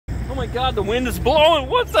my God, the wind is blowing.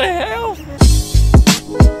 What the hell?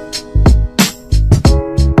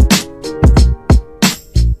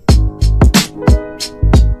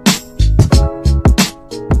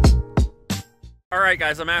 Alright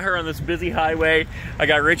guys, I'm out here on this busy highway. I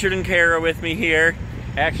got Richard and Kara with me here.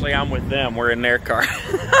 Actually, I'm with them. We're in their car.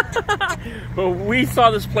 But we saw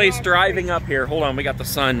this place driving up here. Hold on, we got the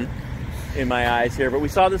sun in my eyes here. But we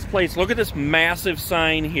saw this place. Look at this massive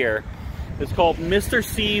sign here. It's called Mr.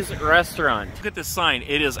 C's Restaurant. Look at this sign.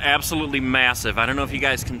 It is absolutely massive. I don't know if you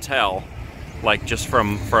guys can tell, like just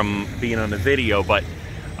from being on the video, but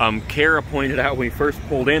Kara pointed out when we first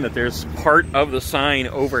pulled in that there's part of the sign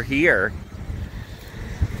over here.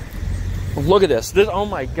 Look at this. Oh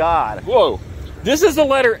my God. Whoa. This is the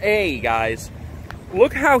letter A, guys.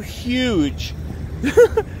 Look how huge.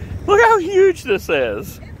 Look how huge this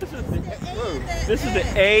is. This is the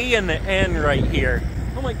A and the N right here.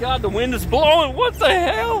 Oh my God, the wind is blowing. What the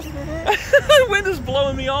hell? The wind is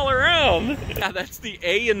blowing me all around. Yeah, that's the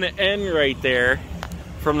A and the N right there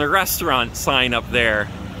from the restaurant sign up there.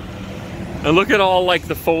 And look at all like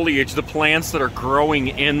the foliage, the plants that are growing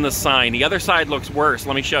in the sign. The other side looks worse.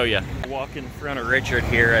 Let me show you. Walk in front of Richard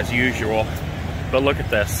here as usual. But look at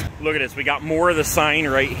this. Look at this. We got more of the sign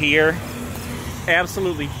right here.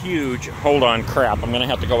 Absolutely huge. Hold on, crap. I'm gonna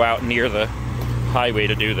have to go out near the highway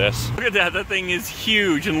to do this. Look at that. That thing is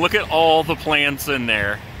huge. And look at all the plants in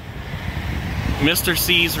there. Mr.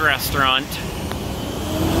 C's Restaurant.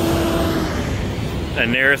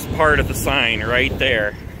 And there's part of the sign right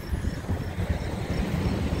there.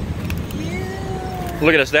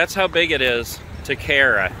 Look at this, that's how big it is to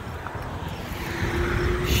Kara.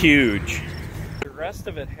 Huge. The rest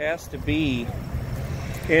of it has to be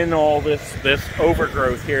in all this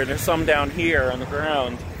overgrowth here. There's some down here on the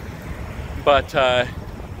ground. But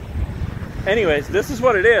anyways, this is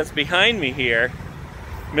what it is behind me here.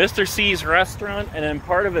 Mr. C's Restaurant, and then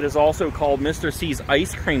part of it is also called Mr. C's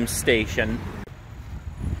Ice Cream Station.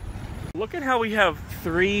 Look at how we have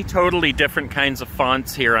 3 totally different kinds of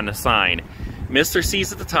fonts here on the sign. Mr.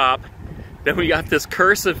 C's at the top, then we got this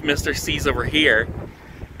cursive Mr. C's over here,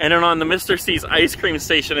 and then on the Mr. C's Ice Cream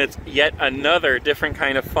Station, it's yet another different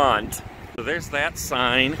kind of font. So there's that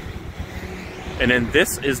sign, and then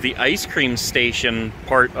this is the ice cream station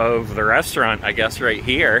part of the restaurant, I guess, right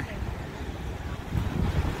here.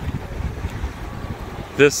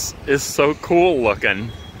 This is so cool looking.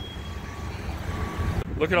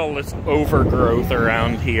 Look at all this overgrowth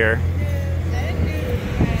around here.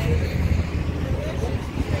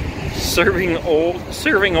 Serving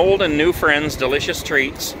old and new friends delicious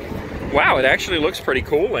treats. Wow, it actually looks pretty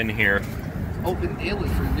cool in here. Open daily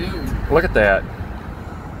for noon. Look at that.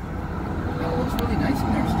 That looks really nice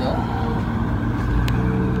in there still.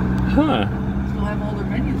 Huh. Still have all their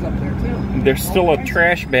menus up there too. There's still a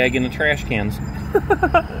trash bag in the trash cans.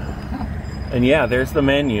 And yeah, there's the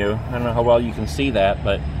menu. I don't know how well you can see that,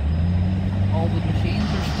 but... All the machines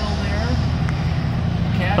are still there.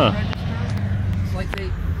 Cash register. It's like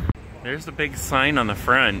they... There's the big sign on the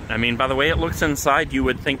front. I mean, by the way it looks inside, you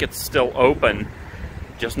would think it's still open.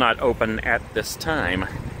 Just not open at this time.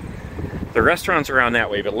 The restaurant's around that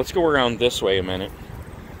way, but let's go around this way a minute.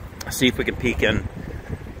 See if we can peek in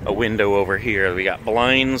a window over here. We got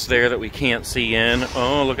blinds there that we can't see in.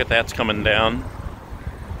 Oh, look at that's coming down.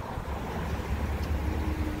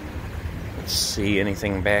 Let's see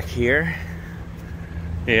anything back here.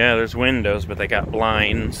 Yeah, there's windows, but they got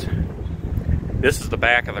blinds. This is the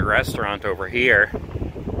back of the restaurant over here.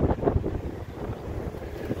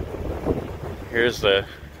 Here's the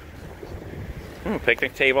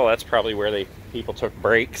picnic table. That's probably where people took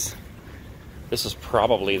breaks. This is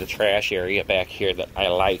probably the trash area back here that I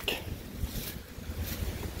like.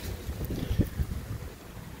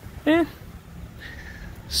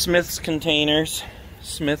 Smith's containers.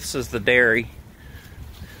 Smith's is the dairy.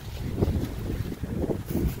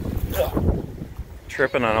 Ugh.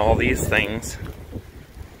 Tripping on all these things.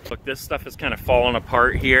 Look, this stuff is kind of falling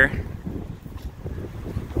apart here.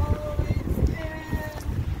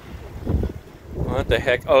 What the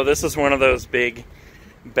heck? Oh, this is one of those big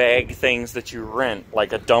bag things that you rent,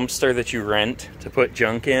 like a dumpster that you rent to put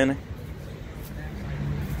junk in.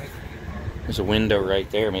 There's a window right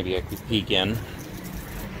there, maybe I could peek in.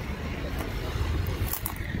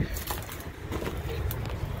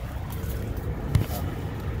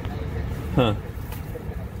 Huh.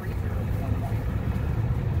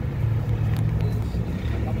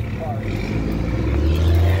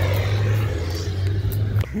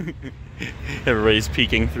 Everybody's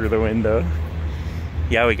peeking through the window.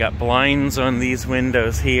 Yeah, we got blinds on these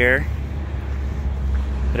windows here.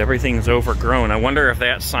 But everything's overgrown. I wonder if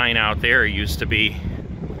that sign out there used to be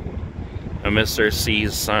a Mr.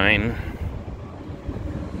 C's sign.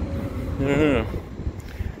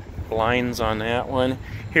 Blinds on that one.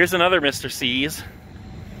 Here's another Mr. C's.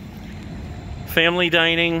 Family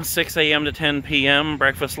dining, 6 a.m. to 10 p.m.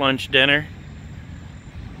 Breakfast, lunch, dinner.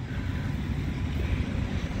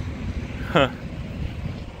 Huh.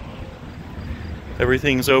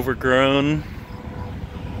 Everything's overgrown.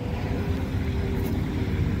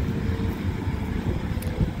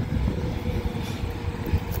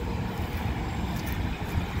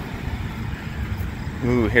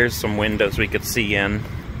 Ooh, here's some windows we could see in.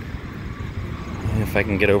 If I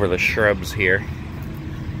can get over the shrubs here.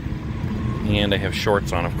 And I have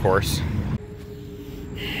shorts on, of course.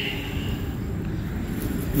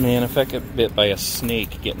 Man, if I get bit by a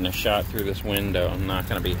snake getting a shot through this window, I'm not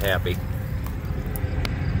going to be happy.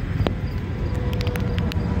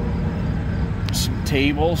 Some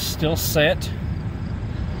tables still set.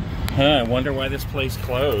 Huh, I wonder why this place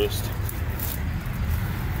closed.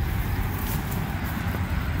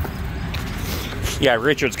 Yeah,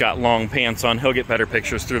 Richard's got long pants on. He'll get better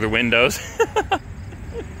pictures through the windows.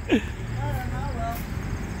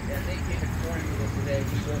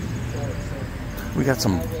 We got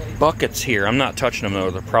some buckets here. I'm not touching them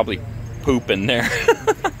though. They're probably poop in there.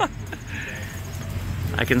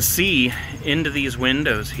 I can see into these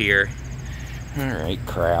windows here. All right,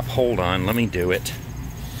 crap. Hold on. Let me do it.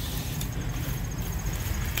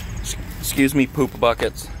 Excuse me, poop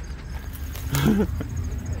buckets.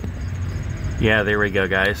 Yeah, there we go,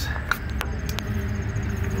 guys.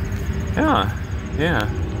 Yeah.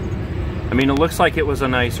 I mean, it looks like it was a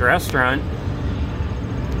nice restaurant.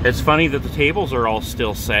 It's funny that the tables are all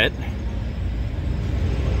still set.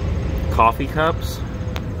 Coffee cups.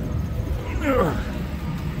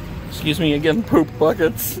 Excuse me again, poop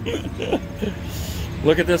buckets.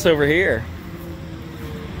 Look at this over here.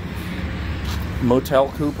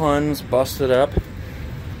 Motel coupons busted up.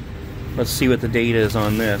 Let's see what the date is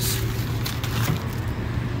on this.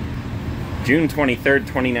 June 23rd,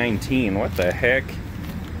 2019. What the heck?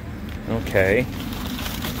 Okay.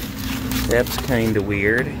 That's kind of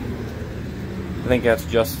weird. I think that's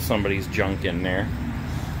just somebody's junk in there.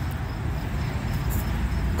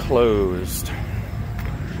 Closed.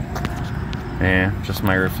 Yeah, just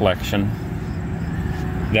my reflection.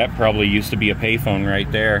 That probably used to be a payphone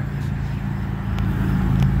right there.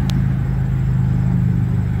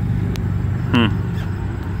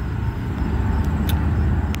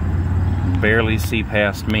 Barely see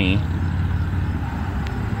past me.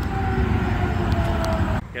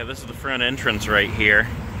 Yeah, this is the front entrance right here,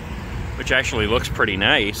 which actually looks pretty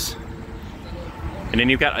nice. And then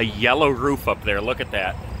you've got a yellow roof up there. Look at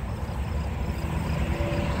that.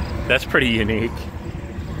 That's pretty unique.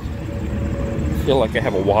 I feel like I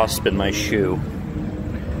have a wasp in my shoe.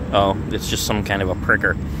 Oh, it's just some kind of a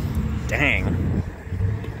pricker. Dang.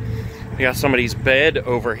 We got somebody's bed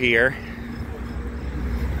over here.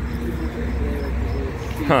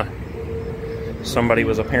 Huh. Somebody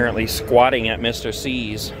was apparently squatting at Mr.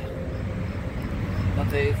 C's. But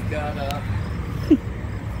they've got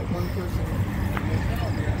one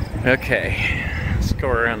person. Okay. Let's go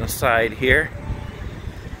around the side here.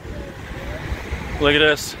 Look at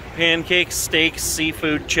this. Pancakes, steaks,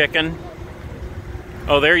 seafood, chicken.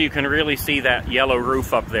 Oh, there you can really see that yellow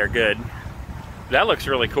roof up there. Good. That looks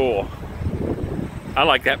really cool. I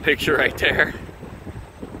like that picture right there.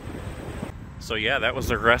 So yeah, that was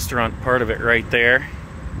the restaurant part of it right there.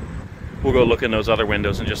 We'll go look in those other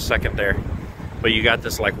windows in just a second there. But you got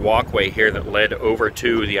this like walkway here that led over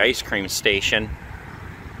to the ice cream station.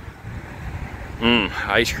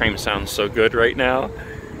 Ice cream sounds so good right now.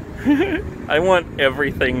 I want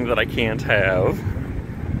everything that I can't have.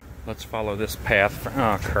 Let's follow this path.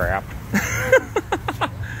 Oh crap.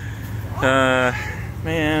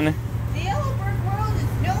 Man. The yellow brick road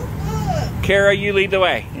is no good. Kara, you lead the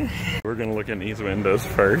way. We're gonna look in these windows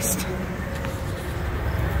first.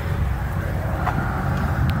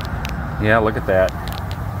 Yeah, look at that.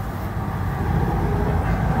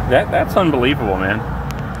 That's unbelievable, man.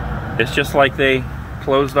 It's just like they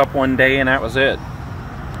closed up one day and that was it.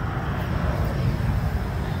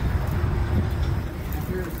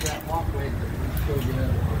 Here's that walkway that we showed you.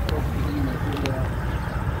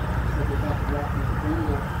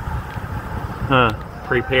 Huh.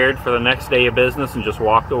 Prepared for the next day of business and just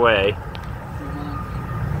walked away.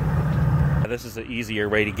 This is an easier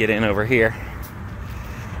way to get in over here.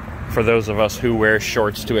 For those of us who wear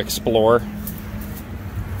shorts to explore.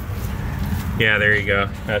 Yeah, there you go.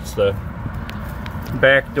 That's the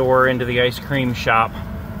back door into the ice cream shop.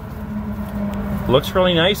 Looks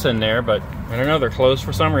really nice in there, but I don't know, they're closed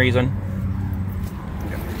for some reason.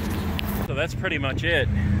 So that's pretty much it.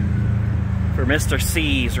 for Mr.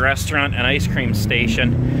 C's Restaurant and Ice Cream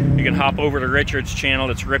Station. You can hop over to Richard's channel.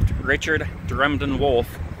 It's Richard Drumden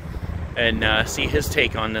Wolf, and see his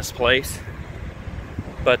take on this place.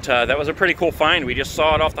 But that was a pretty cool find. We just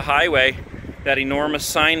saw it off the highway, that enormous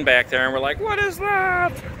sign back there, and we're like, what is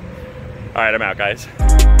that? All right, I'm out, guys.